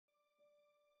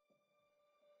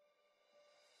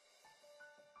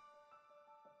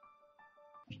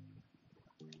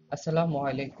আসসালামু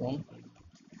আলাইকুম।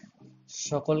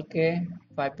 সকলকে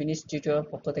 5 মিনিটস টিউটোরিয়াল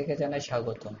পক্ষ থেকে জানাই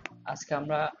স্বাগতম। আজকে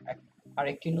আমরা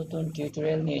আরেকটি নতুন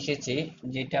টিউটোরিয়াল নিয়ে এসেছি,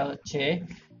 যেটা হচ্ছে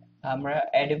আমরা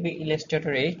Adobe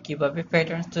Illustrator এ কিভাবে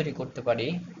প্যাটার্ন তৈরি করতে পারি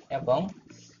এবং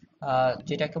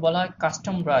যেটাকে বলা হয়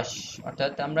কাস্টম ব্রাশ,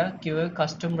 অর্থাৎ আমরা কিভাবে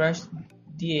কাস্টম ব্রাশ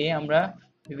দিয়ে আমরা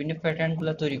বিভিন্ন প্যাটার্ন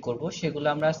গুলো তৈরি করব, সেগুলো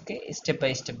আমরা আজকে স্টেপ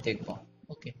বাই স্টেপ দেখব।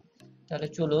 ওকে, তাহলে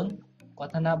চলুন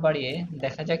কথা না বাড়িয়ে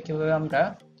দেখা যাক কিভাবে আমরা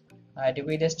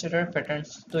Adobe Illustrator প্যাটার্ন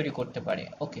তৈরি করতে পারি।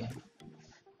 ওকে,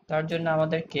 তার জন্য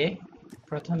আমাদেরকে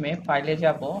প্রথমে ফাইলে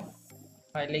যাব,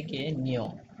 ফাইলে গিয়ে নিউ,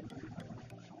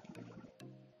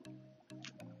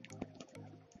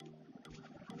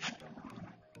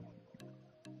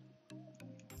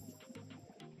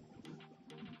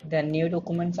 দেন নিউ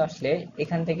ডকুমেন্টস আসলে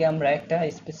এখান থেকে আমরা একটা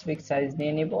স্পেসিফিক সাইজ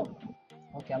নিয়ে নিব।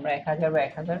 ওকে, আমরা 1000 বা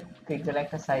 1000 পিক্সেল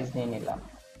একটা সাইজ নিয়ে নিলাম।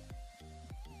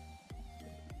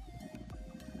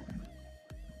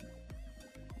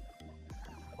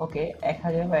 ওকে,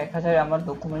 1000 বা 1000 আমার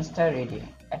ডকুমেন্টসটা রেডি।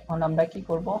 এখন আমরা কি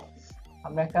করব,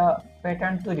 আমরা একটা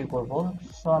প্যাটার্ন তৈরি করব।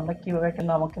 সো আমরা কিভাবে একটা,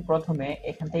 আমাকে প্রথমে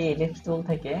এখান থেকে ইলিপস টুল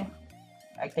থেকে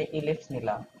একটা ইলিপস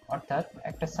নিলাম, অর্থাৎ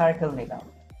একটা সার্কেল নিলাম,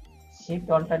 শিফট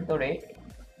অল্টার ধরে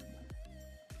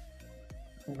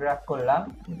ড্র্যাগ করলাম,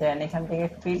 দেন এখান থেকে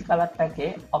ফিল কালারটাকে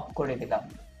অফ করে দিলাম,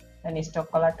 দেন স্টক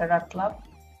কালারটা রাখলাম।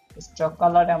 স্টক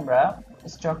কালারে আমরা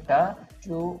স্টকটা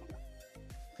 2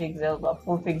 পিক্সেল বা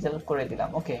 4 পিক্সেল করে দিলাম।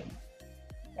 ওকে,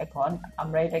 এখন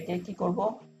আমরা এটাকে কি করব,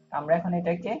 আমরা এখন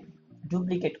এটাকে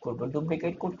ডুপ্লিকেট করব।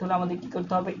 ডুপ্লিকেট করতে হলে আমাদের কি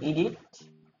করতে হবে, এডিট,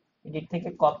 এডিট থেকে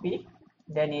কপি,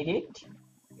 দেন এডিট,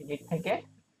 এডিট থেকে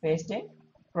পেস্ট ইন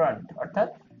ফ্রন্ট, অর্থাৎ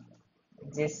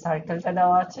যে সার্কেলটা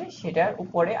দেওয়া আছে সেটার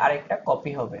উপরে আরেকটা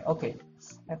কপি হবে। ওকে,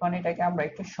 এখন এটাকে আমরা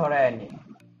একটু সরায় নিই।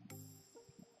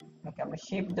 ওকে, আমরা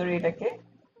শিফট ধরে এটাকে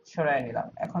সরায় নিলাম।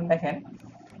 এখন দেখেন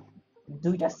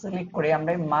দুইটা সিলেক্ট করে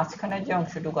আমরা মাঝখানের যে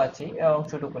অংশটুকু আছে এই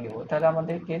অংশটুকু নিব। তাহলে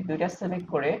আমাদেরকে দুইটা সিলেক্ট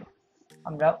করে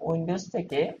আমরা উইন্ডোজ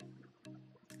থেকে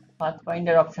পাথ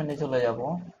ফাইন্ডার অপশনে চলে যাব।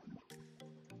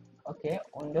 ওকে,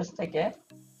 উইন্ডোজ থেকে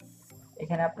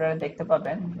এখানে আপনারা দেখতে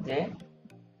পাবেন যে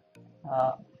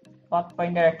পাথ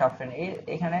ফাইন্ডার একটা অপশন,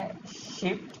 এখানে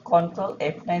শিফট কন্ট্রোল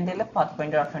F9 দিলে পাথ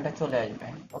ফাইন্ডার অপশনটা চলে আসবে।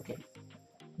 ওকে,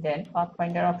 দেন পাথ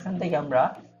ফাইন্ডার অপশন থেকে আমরা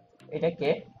এটাকে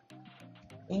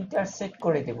ইন্টারসেক্ট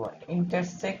করে দিব।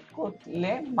 ইন্টারসেক্ট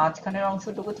করলে মাঝখানের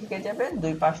অংশটুকু থেকে যাবে,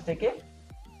 দুই পাশ থেকে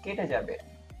কেটে যাবে।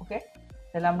 ওকে,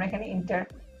 তাহলে আমরা এখানে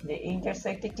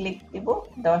ইন্টারসেক্টে ক্লিক দিব,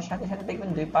 দেওয়ার সাথে সাথে দেখবেন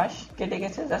দুই পাশ কেটে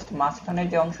গেছে, জাস্ট মাঝখানের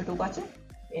যে অংশটুকু আছে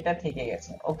এটা থেকে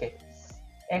গেছে। ওকে,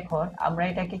 এখন আমরা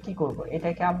এটাকে কি করব,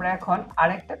 এটাকে আমরা এখন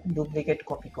আরেকটা ডুপ্লিকেট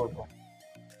কপি করব।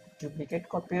 ডুপ্লিকেট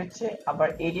কপি হচ্ছে আবার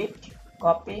edit,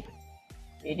 copy,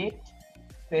 edit,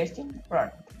 paste in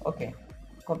front. Okay,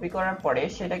 copy করার পরে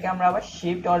সেটাকে আমরা আবার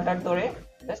শিফট অল্টার ধরে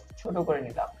জাস্ট ছোট করে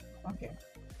নিলাম। ওকে,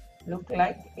 লুক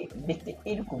লাইক, দেখতে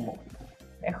এরকম।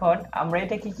 এখন আমরা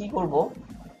এটাকে কি করব,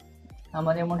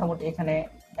 আমাদের মোটামুটি এখানে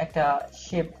একটা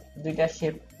শেপ, দুইটা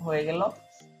শেপ হয়ে গেল।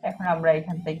 এখন আমরা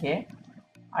এখান থেকে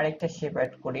আরেকটা শেপ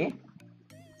অ্যাড করি।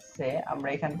 সে আমরা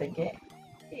এখান থেকে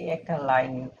এই একটা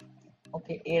লাইন,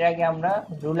 ওকে, এর আগে আমরা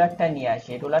রুলারটা নিয়ে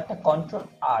আসি, রুলারটা কন্ট্রোল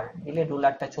আর দিলে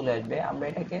রুলারটা চলে আসবে। আমরা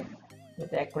এটাকে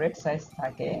যাতে অ্যাকুরেট সাইজ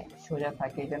থাকে, সোজা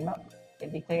থাকে, এই জন্য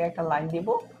এদিক থেকে একটা লাইন দিব,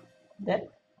 দেন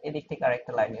এদিক থেকে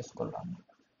আরেকটা লাইন ইউজ করলাম।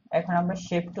 এখন আমরা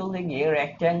শেপ টুলে গিয়ে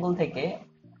রেক্ট্যাঙ্গল থেকে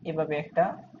এভাবে একটা,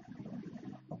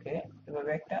 ওকে,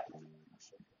 এভাবে একটা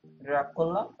ড্র্যাগ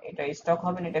করলাম, এটা স্টক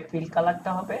হবে না, এটা ফিল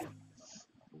কালারটা হবে,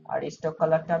 আর স্টক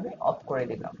কালারটা আমি অফ করে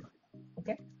দিলাম।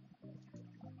 ওকে,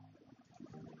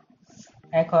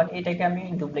 এখন এটাকে আমি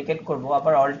ডুপ্লিকেট করব,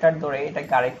 আবার অল্টার ধরে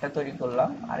এটাকে আরেকটা তৈরি করলাম,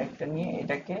 আরেকটা নিয়ে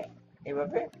এটাকে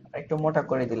এভাবে একটু মোটা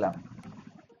করে দিলাম।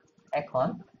 এখন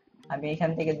আমি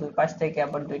এখান থেকে দুই পাশ থেকে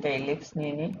আবার দুইটা এলিপস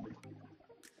নিয়ে নিই।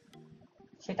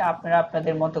 সেটা আপনারা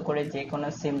আপনাদের মতো করে যে কোনো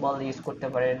সিম্বল ইউজ করতে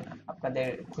পারেন, আপনাদের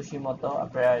খুশি মতো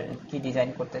আপনারা কি ডিজাইন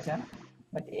করতে চান,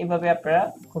 বাট এইভাবে আপনারা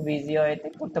খুব ইজি ওয়েতে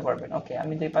করতে পারবেন। ওকে,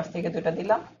 আমি দুই পাশ থেকে দুইটা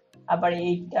দিলাম, আবার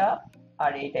এইটা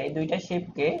আর এইটা, এই দুইটা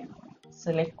শেপকে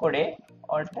সিলেক্ট করে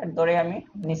অল্টার ধরে আমি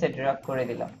নিচে ড্র্যাগ করে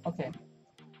দিলাম। ওকে,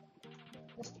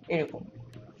 এরকম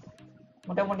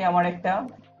মোটামুটি আমার একটা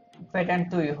প্যাটার্ন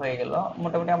তৈরি হয়ে গেল,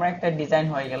 মোটামুটি আমার একটা ডিজাইন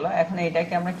হয়ে গেল। এখন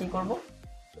এটাকে আমরা কি করব,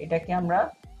 এটাকে আমরা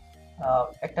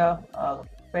একটা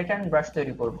প্যাটার্ন ব্রাশ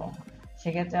তৈরি করব।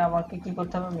 সেক্ষেত্রে আমাকে কি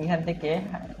করতে হবে, আমি এখান থেকে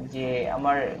যে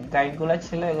আমার গাইডগুলো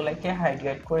ছিল এগুলাকে হাইড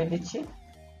গাইড করে দিচ্ছি।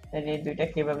 এই দুইটা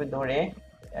কিভাবে ধরে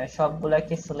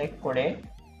সবগুলাকে সিলেক্ট করে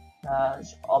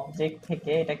অবজেক্ট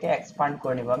থেকে এটাকে এক্সপান্ড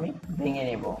করে নিব, আমি ভেঙে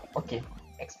নিব। ওকে,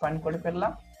 এক্সপান্ড করে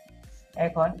ফেললাম।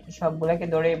 এখন সবগুলাকে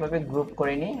ধরে এভাবে গ্রুপ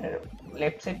করে নিই,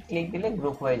 লেফট সাইড ক্লিক দিলে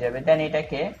গ্রুপ হয়ে যাবে। দেন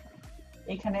এটাকে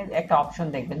এখানে একটা অপশন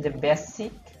দেখবেন যে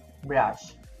বেসিক ব্রাশ,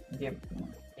 যে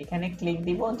এখানে ক্লিক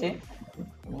দিব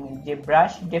যে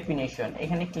ব্রাশ ডেফিনিশন,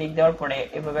 এখানে ক্লিক দেওয়ার পরে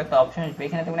এভাবে একটা অপশন আসবে,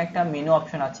 এখানে দেখবেন একটা মেনু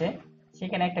অপশন আছে,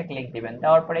 সেখানে একটা ক্লিক দিবেন,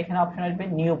 দেওয়ার পরে এখানে অপশন আসবে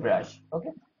নিউ ব্রাশ। ওকে,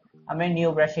 আমরা নিউ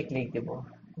ব্রাশে ক্লিক দেব,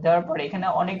 দেওয়ার পরে এখানে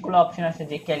অনেকগুলো অপশন আছে,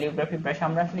 যে ক্যালিগ্রাফি ব্রাশ,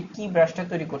 আমরা আসলে কি ব্রাশটা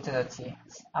তৈরি করতে যাচ্ছি।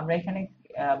 আমরা এখানে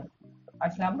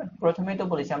আসলে আমরা প্রথমেই তো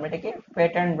বলেছি আমরা এটাকে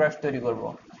প্যাটার্ন ব্রাশ তৈরি করব,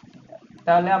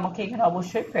 তাহলে আমাকে এখানে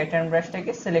অবশ্যই প্যাটার্ন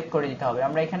ব্রাশটাকে সিলেক্ট করে দিতে হবে।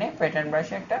 আমরা এখানে প্যাটার্ন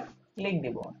ব্রাশে একটা ক্লিক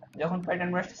দিব, যখন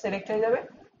প্যাটার্ন ব্রাশটা সিলেক্ট হয়ে যাবে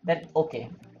দেন ওকে।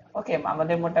 ওকে,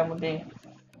 আমাদের মোটামুটি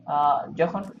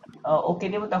যখন ওকে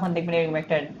দেব তখন দেখবেন এরকম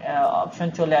একটা অপশন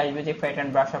চলে আসবে, যে প্যাটার্ন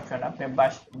ব্রাশ অপশন। আপনি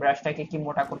ব্রাশটাকে কি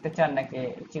মোটা করতে চান নাকি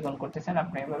চিকন করতে চান,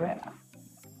 আপনি এভাবে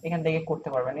এখান থেকে করতে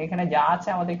পারবেন। এখানে যা আছে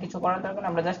আমাদের কিছু করার দরকার,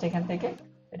 আমরা জাস্ট এখান থেকে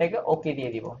এটাকে ওকে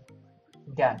দিয়ে দিব,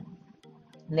 ডান।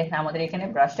 দেখেন আমাদের এখানে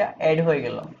ব্রাশটা অ্যাড হয়ে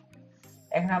গেল।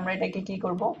 এখন আমরা এটাকে কি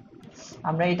করব,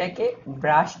 আমরা এটাকে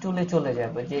ব্রাশ টুলে চলে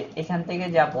যাব, যে এখান থেকে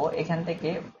যাব, এখান থেকে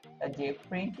যে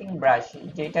প্রিন্টিং ব্রাশ,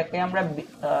 যেটাকে আমরা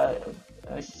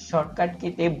শর্টকাট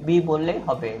কিতে বি বললে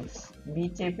হবে, বি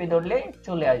চেপে ধরলে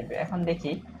চলে আসবে। এখন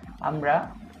দেখি আমরা,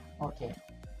 ওকে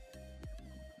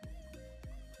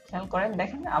খেয়াল করেন,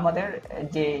 দেখেন আমাদের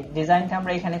যে ডিজাইনটা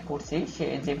আমরা এখানে করছি, সে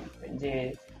যে যে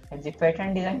যে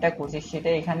প্যাটার্ন ডিজাইনটা করছি সেটা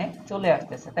এখানে চলে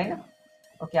আসতেছে, তাই না?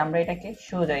 ওকে, আমরা এটাকে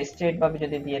সোজা স্ট্রেট ভাবে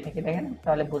যদি দিয়ে থাকি, দেখেন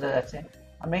তাহলে বোঝা যাচ্ছে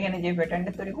আমরা এখানে যে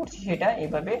প্যাটার্নটা তৈরি করছি সেটা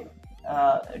এইভাবে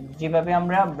যেভাবে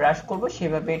আমরা ব্রাশ করব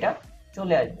সেভাবে এটা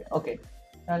চলে আসবে। ওকে,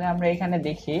 তাহলে আমরা এখানে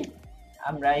দেখি,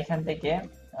 আমরা এখান থেকে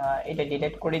এটা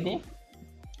ডিলিট করে দিই।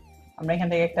 আমরা এখান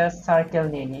থেকে একটা সার্কেল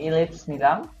নিয়ে নিই, ইলিপস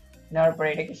নিলাম, নেওয়ার পরে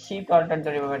এটাকে শিফট অল্টার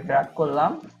ধরে এভাবে ড্র্যাগ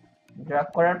করলাম। ড্র্যাগ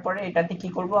করার পরে এটাতে কি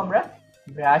করব, আমরা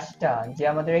ব্রাশটা, যে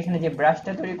আমাদের এখানে যে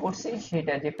ব্রাশটা তৈরি করছি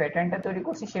সেটা, যে প্যাটার্নটা তৈরি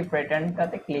করছি সেই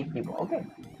প্যাটার্নটাতে ক্লিক দিব। ওকে,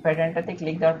 প্যাটার্নটাতে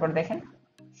ক্লিক দেওয়ার পর দেখেন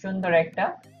সুন্দর একটা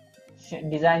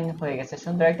ডিজাইন হয়ে গেছে,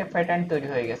 সুন্দর একটা প্যাটার্ন তৈরি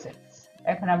হয়ে গেছে।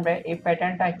 এখন আমরা এই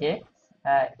প্যাটার্নটাকে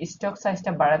স্টক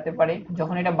সাইজটা বাড়াতে পারি,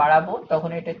 যখন এটা বাড়াবো তখন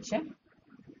এটা হচ্ছে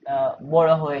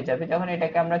বড় হয়ে যাবে, যখন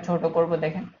এটাকে আমরা ছোট করব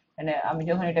দেখেন, মানে আমি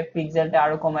যখন এটা পিক্সেলটা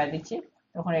আরো কমায় দিচ্ছি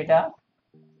তখন এটা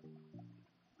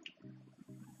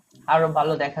আরো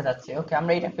ভালো দেখা যাচ্ছে। ওকে,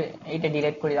 আমরা এটা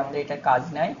ডিলিট করি, আমাদের এটা কাজ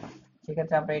নাই,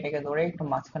 সেক্ষেত্রে আমরা এটাকে ধরে একটু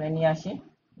মাঝখানে নিয়ে আসি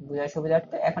বোঝার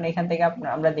সুবিধার্থে। এখন এখান থেকে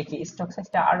আমরা দেখি স্টক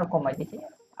সাইজটা আরো কমাই, দেখি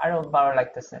আরো ভালো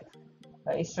লাগতেছে।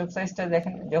 স্ট্রোক সাইজটা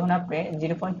দেখেন, যখন আপনি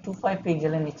 0.25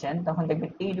 পিক্সেলে নিচ্ছেন তখন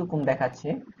দেখবেন এইরকম দেখাচ্ছে,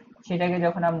 সেটাকে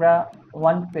যখন আমরা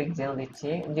 1 পিক্সেল দিচ্ছি,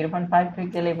 0.5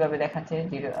 পিক্সেল এইভাবে দেখাচ্ছে,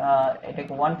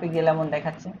 এটাকে 1 পিক্সেল এমন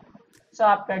দেখাচ্ছে। সো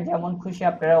আপনার যেমন খুশি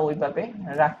আপনারা ওইভাবে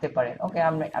রাখতে পারেন। ওকে,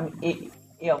 আমি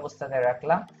এই অবস্থাতে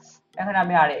রাখলাম। এখন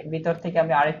আমি ভিতর থেকে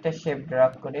আমি আরেকটা শেপ ড্র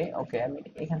করি। ওকে, আমি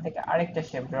এখান থেকে আরেকটা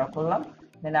শেপ ড্র করলাম,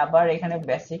 দেন আবার এখানে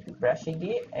বেসিক ব্রাশে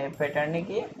গিয়ে প্যাটার্নে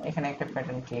গিয়ে এখানে একটা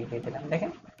প্যাটার্ন ক্লিক দিয়ে দিলাম,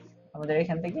 দেখেন আমাদের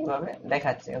এখান থেকে এইভাবে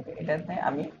দেখাচ্ছে। ওকে, এটাতে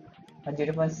আমি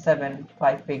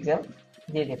 0.75 পিক্সেল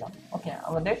দিয়ে দিলাম। ওকে,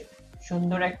 আমাদের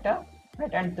সুন্দর একটা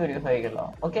প্যাটার্ন তৈরি হয়ে গেল।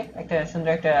 ওকে, একটা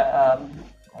সুন্দর একটা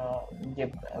যে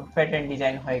প্যাটার্ন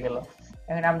ডিজাইন হয়ে গেল।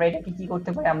 এখন আমরা এটাকে কি করতে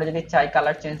পারি, আমরা যদি চাই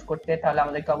কালার চেঞ্জ করতে, তাহলে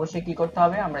আমাদেরকে অবশ্যই কি করতে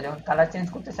হবে, আমরা যখন কালার চেঞ্জ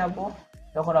করতে চাবো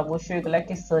তখন অবশ্যই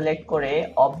এগুলাকে সিলেক্ট করে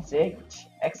অবজেক্ট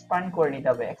এক্সপ্যান্ড করে নিতে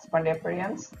হবে, এক্সপ্যান্ড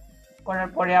অ্যাপিয়ারেন্স করার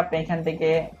পরে আপনি এখান থেকে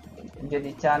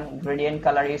যদি চান গ্রেডিয়েন্ট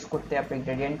কালার ইউজ করতে, আপনি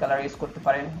গ্রেডিয়েন্ট কালার ইউজ করতে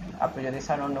পারেন। আপনি যদি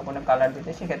চান অন্য কোনো কালার দিতে,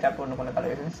 সেক্ষেত্রে আপনি অন্য কোনো কালার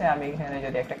ইউজ করতে। আমি এখানে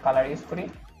যদি একটা কালার ইউজ করি,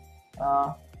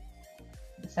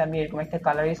 আমি এরকম একটা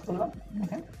কালার ইউজ করলাম,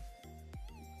 দেখেন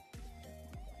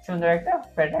সুন্দর একটা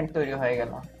প্যাটার্ন তৈরি হয়ে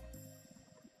গেল।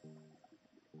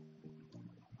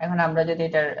 এখন আমরা যদি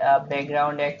এটার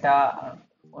ব্যাকগ্রাউন্ডে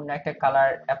অন্য একটা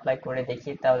কালার অ্যাপ্লাই করে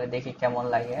দেখি, তাহলে দেখি কেমন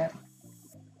লাগে।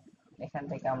 এখান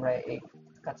থেকে আমরা এই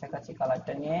কাছাকাছি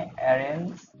কালারটা নিয়ে অ্যারেঞ্জ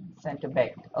সেন্ড টু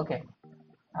ব্যাক। ওকে,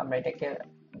 আমরা এটাকে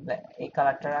এই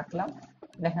কালারটা রাখলাম,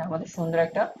 দেখেন আমাদের সুন্দর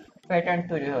একটা প্যাটার্ন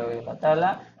তৈরি হয়ে গেল। তাহলে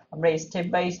আমরা স্টেপ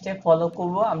বাই স্টেপ ফলো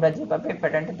করব, আমরা যেভাবে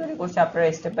প্যাটার্নটা তৈরি করছি আপনারা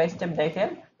স্টেপ বাই স্টেপ দেখেন,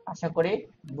 আশা করি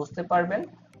বুঝতে পারবেন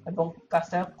এবং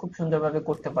কাজটা খুব সুন্দরভাবে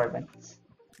করতে পারবেন।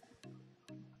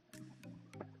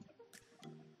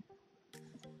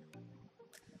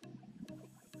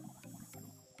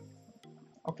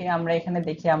 ওকে, আমরা এখানে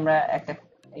দেখি, আমরা একটা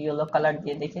ইয়েলো কালার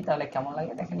দিয়ে দেখি তাহলে কেমন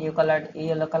লাগে। দেখেন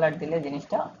ইয়েলো কালার দিলে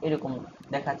জিনিসটা এরকম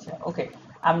দেখাচ্ছে। ওকে,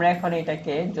 আমরা এখন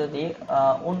এটাকে যদি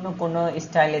অন্য কোনো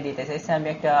স্টাইলে দিতে চাই, আমি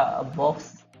একটা বক্স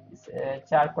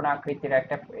চার কোণ আকৃতির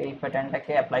একটা এই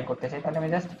প্যাটার্নটাকে অ্যাপ্লাই করতে চাই, তাহলে আমি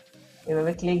জাস্ট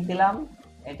এভাবে ক্লিক দিলাম,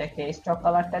 এটাকে স্টক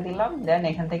কালারটা দিলাম, দেন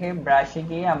এখান থেকে ব্রাশে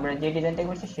গিয়ে আমরা যে ডিজাইনটা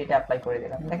করছি সেটা অ্যাপ্লাই করে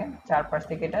দিলাম। দেখেন চারপাশ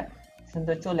থেকে এটা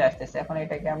সুন্দর চলে আসতেছে। এখন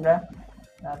এটাকে আমরা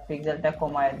পিক্সেলটা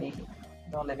কমায় দিই,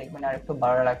 তাহলে দেখবেন আর একটু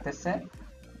ভালো লাগতেছে।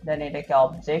 দেন এটাকে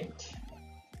অবজেক্ট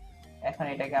এখন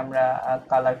এটাকে আমরা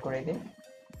কালার করে দিই।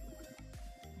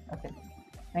 ওকে,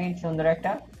 সুন্দর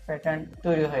একটা প্যাটার্ন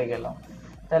তৈরি হয়ে গেল।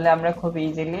 তাহলে আমরা খুব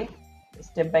easily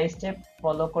step by step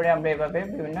follow করে আমরা এভাবে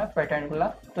বিভিন্ন প্যাটার্ন গুলা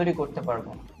তৈরি করতে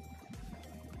পারবো।